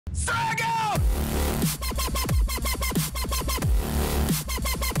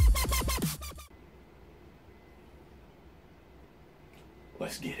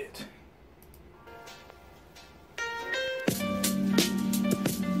Let's get it.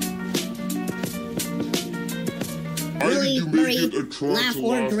 Really, Murray, laugh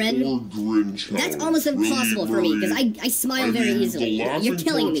or grin? That's almost impossible for me, because I smile very easily. You're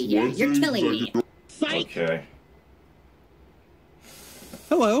killing me here. You're killing me. Okay.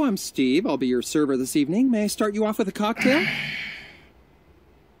 Hello, I'm Steve. I'll be your server this evening. May I start you off with a cocktail?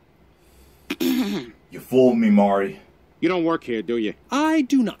 You fooled me, Maury. You don't work here, do you? I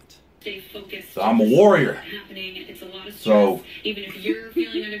do not. So I'm a warrior. So even if you're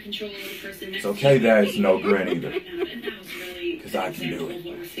feeling under control of the person it's okay that it's no grin either. Because I can do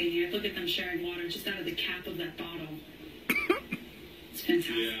it. Look at them sharing water just out of the cap of that bottle. It's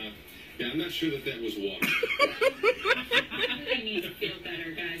fantastic. Yeah, I'm not sure that was water. I need to feel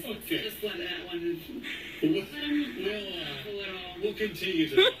better, guys. Let's just let that one. We'll continue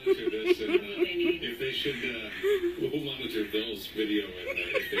to monitor this, and if they should, we'll monitor Bill's video, and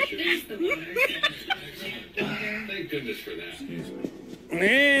if they should. There's the water. Thank goodness for that. Excuse me. ね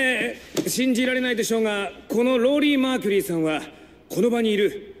え、信じられないでしょうが、このローリー・マーキュリーさんはこの場にい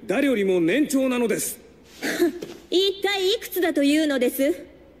る誰よりも年長なのです。一体いくつだというのです？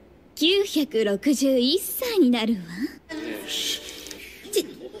 961歳になるわ。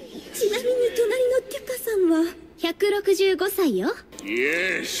ちなみに隣のテュカさんは165歳よ。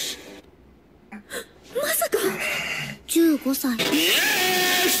Yes. まさか15歳。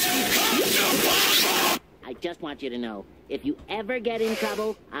I just want you to know, if you ever get in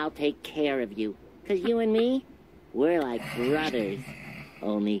trouble, I'll take care of you. 'Cause you and me, we're like brothers,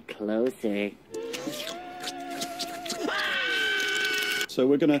 only closer. So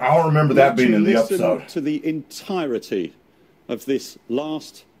we're going to. I don't remember that being in the episode. To the entirety of this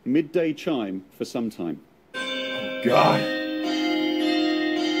last midday chime for some time. God.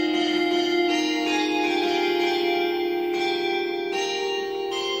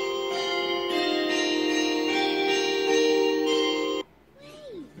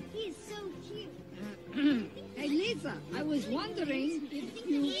 He's so cute. Hey, Lisa, I was wondering if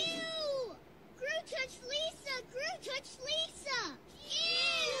you... Ew! Gru touched Lisa! Gru touched Lisa!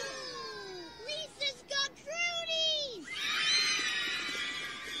 Ew! Lisa's got crudies!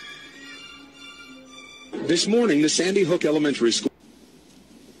 This morning, the Sandy Hook Elementary School.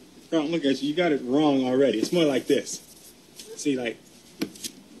 Oh, look at you. You got it wrong already. It's more like this. See, like,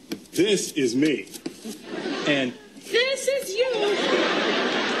 this is me. And This is you!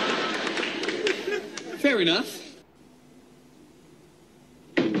 Fair enough.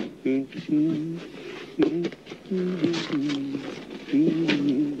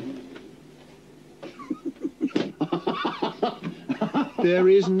 There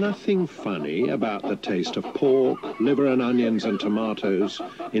is nothing funny about the taste of pork, liver and onions and tomatoes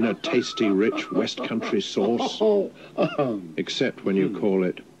in a tasty, rich West Country sauce, except when you call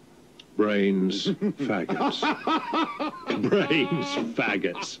it brains faggots. Brains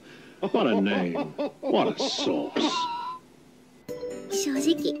faggots. What a name. What a sauce. 正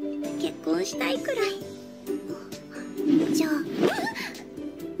直結婚したいくらい。じゃあ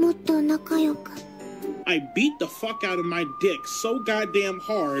もっと仲良く。 I beat the fuck out of my dick so goddamn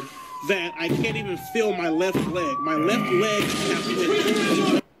hard that I can't even feel my left leg. My left leg has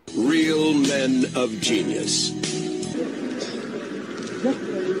been... Real men of genius.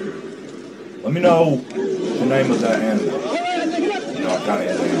 Let me know the name of that anime. You know, I kind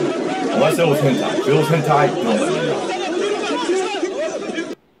of anime. Unless it was hentai. If it was hentai, don't let me know.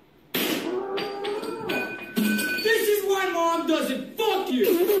 This is why Mom doesn't fuck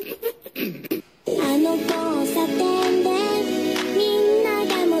you. あの交差点でみんな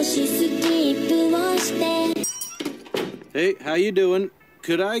がもしスキップをして。 Hey, how you doing?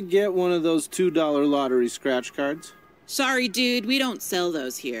 Could I get one of those $2 lottery scratch cards? Sorry, dude, we don't sell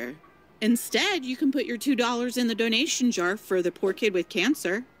those here. Instead, you can put your $2 in the donation jar for the poor kid with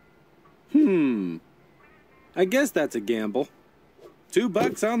cancer. I guess that's a gamble.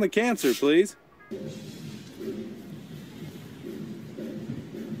 $2 on the cancer, please.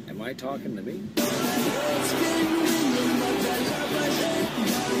 Am I talking to me?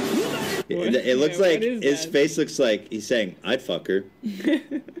 It looks like his face looks like he's saying, "I'd fuck her."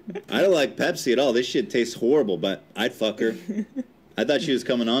 I don't like Pepsi at all. This shit tastes horrible, but I'd fuck her. I thought she was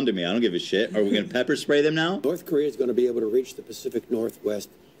coming on to me. I don't give a shit. Are we going to pepper spray them now? North Korea is going to be able to reach the Pacific Northwest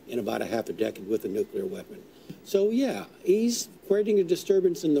in about a half a decade with a nuclear weapon. So, yeah, he's creating a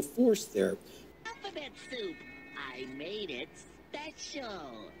disturbance in the force there. Alphabet soup. I made it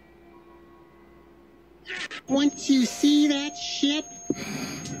special. Once you see that shit,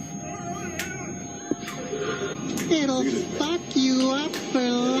 It'll fuck you up for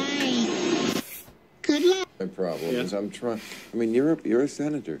life. Good luck. My problem is I'm trying. I mean, you're a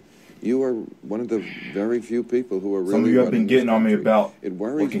senator. You are one of the very few people who are really. Some of you have been getting on me about it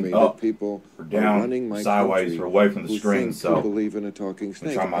worries looking me up that people or are down, running my sideways, or away from the who screen. think So to believe in a talking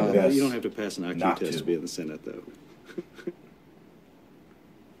snake. try my best. You don't have to pass an IQ not test to. to be in the Senate, though.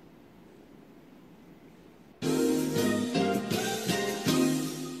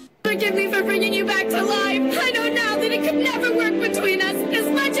 Forgive me for bringing you back to life. I know now that it could never work between us. As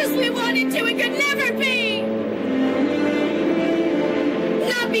much as we wanted to, it could never be.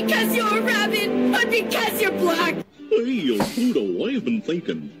 Not because you're a rabbit, but because you're black. Hey, Pluto, I have been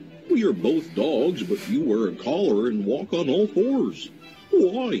thinking. We are both dogs, but you wear a collar and walk on all fours.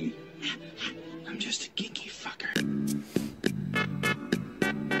 Why? I'm just a geeky fucker.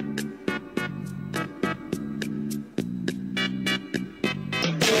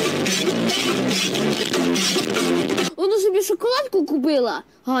 Вона собі шоколадку купила,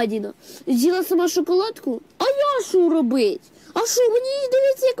 гадіна. З'їла сама шоколадку. А я що робить? А що, мені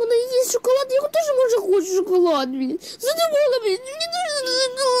дивиться, як вона їсть шоколад, я теж, може, хочу шоколад, блін. Задумала, блін, мені дуже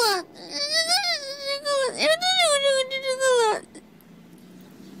шоколад. Я дуже хочу шоколад.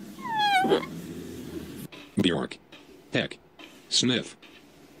 Bjork. Heck. Sniff.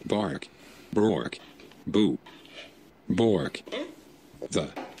 Bark. Bork. Boo. Bork. The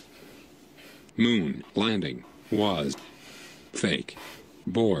moon landing was fake.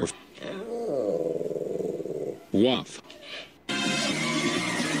 Borf. Wuff.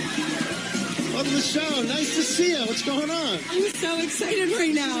 Welcome to the show. Nice to see you. What's going on? I'm so excited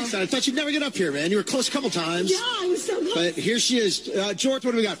right now. I thought you'd never get up here, man. You were close a couple times. Yeah, I was so close. But here she is. George,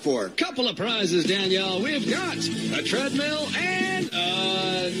 what do we got for her? Couple of prizes, Danielle. We've got a treadmill and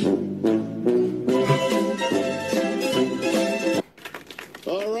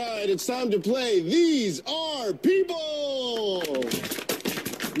All right, it's time to play These Are People.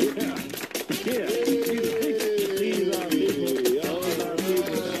 Yeah.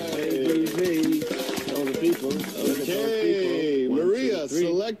 Okay, Maria,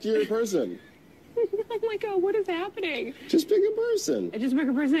 select your person. Oh my god, what is happening? Just pick a person. I just pick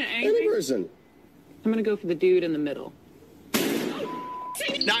a person? Any person. I'm gonna go for the dude in the middle.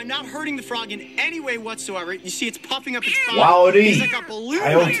 Now, I'm not hurting the frog in any way whatsoever. You see, it's puffing up its body. Wowdy. He's like a balloon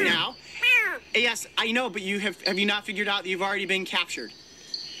I right don't- now. Yes, I know, but have you not figured out that you've already been captured?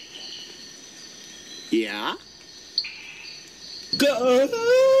 Yeah?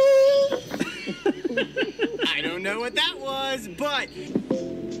 I don't know what that was, but...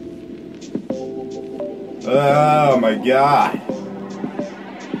 Oh my god.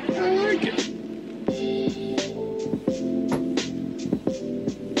 I like it.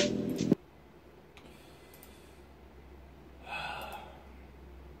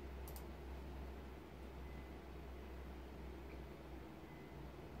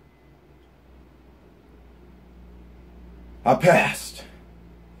 I passed.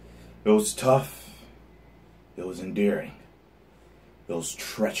 It was tough. It was endearing. It was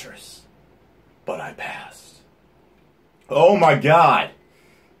treacherous. But I passed. Oh my god.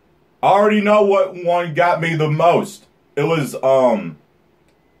 I already know what one got me the most. It was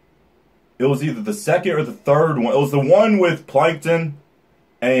either the second or the third one. It was the one with Plankton,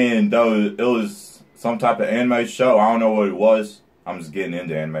 and it was some type of anime show. I don't know what it was. I'm just getting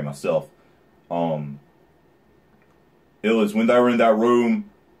into anime myself. It was when they were in that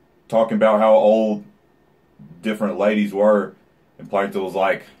room talking about how old different ladies were, and Plankton was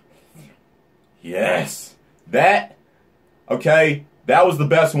like, yes, that was the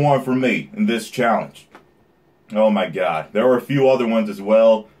best one for me in this challenge. Oh my god. There were a few other ones as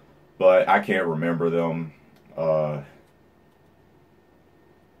well, but I can't remember them. There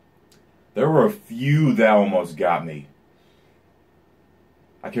were a few that almost got me.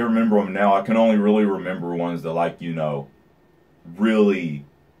 I can't remember them now. I can only really remember ones that, like, you know, really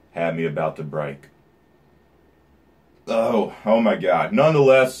had me about to break. Oh my god.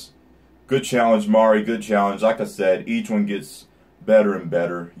 Nonetheless, good challenge, Mari. Good challenge. Like I said, each one gets better and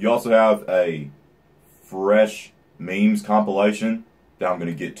better. You also have a fresh memes compilation that I'm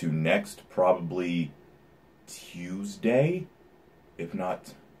going to get to next, probably Tuesday, if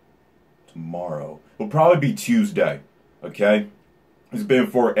not tomorrow. It'll probably be Tuesday, okay? It's been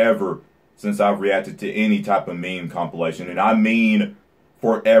forever since I've reacted to any type of meme compilation, and I mean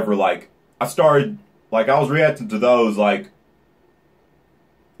forever. Like, I was reacting to those, like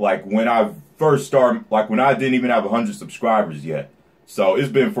when I first started, like when I didn't even have 100 subscribers yet. So it's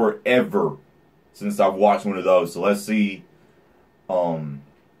been forever since I've watched one of those. So let's see. There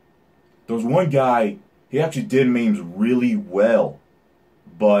was one guy, he actually did memes really well,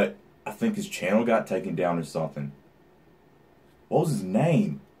 but I think his channel got taken down or something. what was his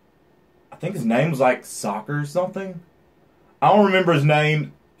name? I think his name was like Soccer or something. I don't remember his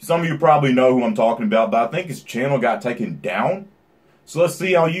name. Some of you probably know who I'm talking about, but I think his channel got taken down. So let's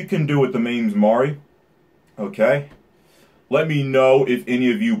see how you can do with the memes, Mauri. Okay. Let me know if any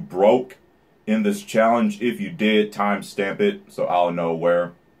of you broke in this challenge. If you did, timestamp it so I'll know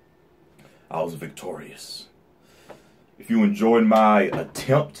where I was victorious. If you enjoyed my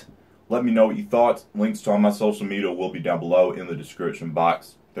attempt, let me know what you thought. Links to all my social media will be down below in the description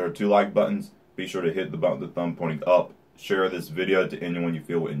box. There are 2 like buttons. Be sure to hit the button with the thumb pointing up. Share this video to anyone you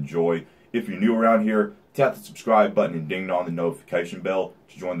feel will enjoy. If you're new around here, tap the subscribe button and ding on the notification bell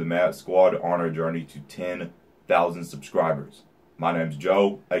to join the Mad Squad on our journey to 10,000 subscribers. My name's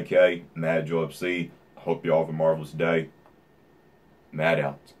Joe, aka Mad Joe FC. I hope you all have a marvelous day. Mad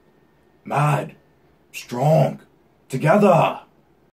out. Mad. Strong. Together.